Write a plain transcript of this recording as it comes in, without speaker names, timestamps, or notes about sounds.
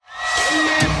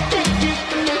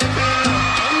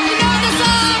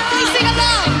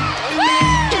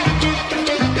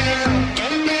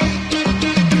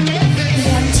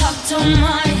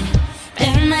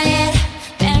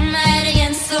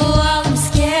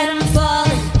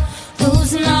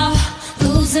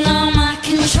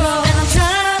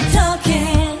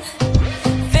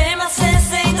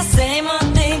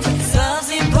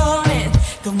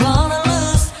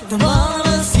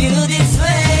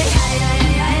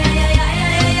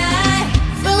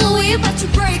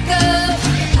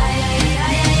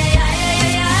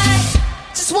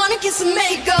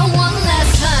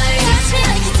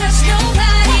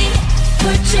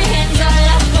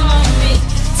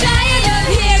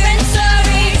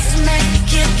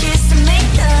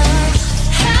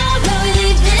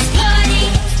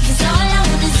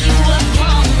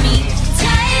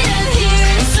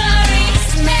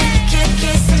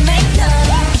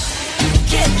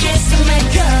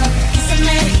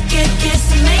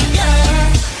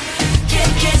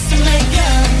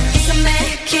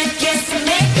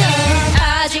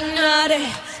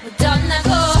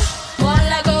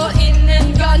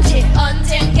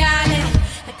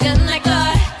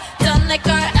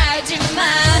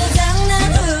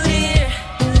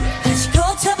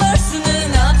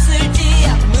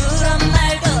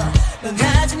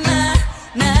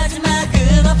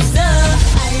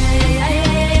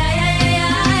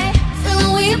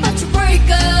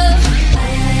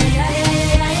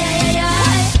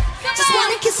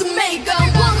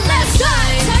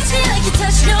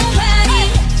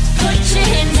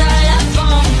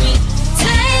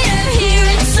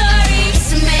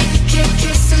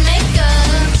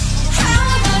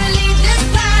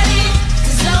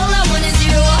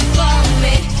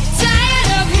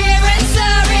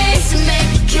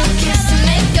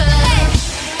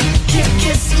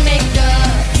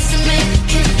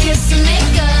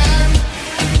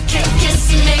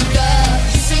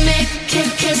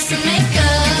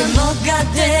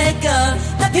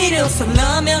필요 없어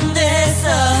너면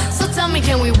됐어. So tell me,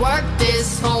 can we work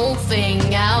this whole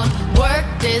thing out? Work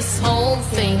this whole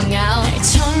thing out. 날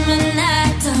처음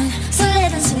만났던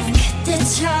설레던 순간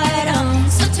그때처럼.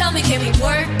 So tell me, can we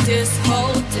work this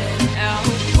whole thing out?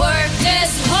 Work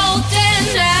this whole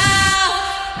thing out.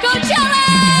 Coachella!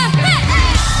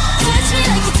 Touch me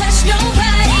like you touch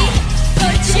nobody.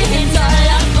 Put your hands all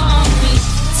up on me.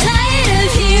 Tired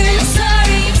of hearing I'm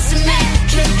sorry.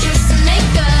 Kiss and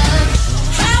make up.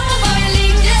 How about you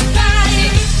leave this body?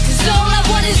 'Cause all I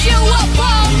want is you up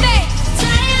on me.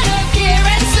 Tired of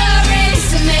hearing sorry.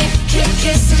 Kiss and make up.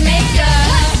 Kiss and make up.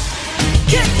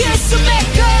 Kiss and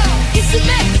make up. Kiss and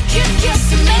make up. Kiss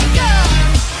and make up.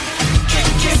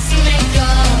 Kiss and make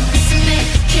up.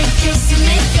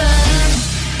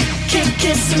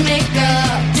 Kiss and make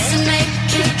up. Kiss and make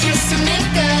up. Kiss and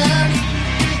make up.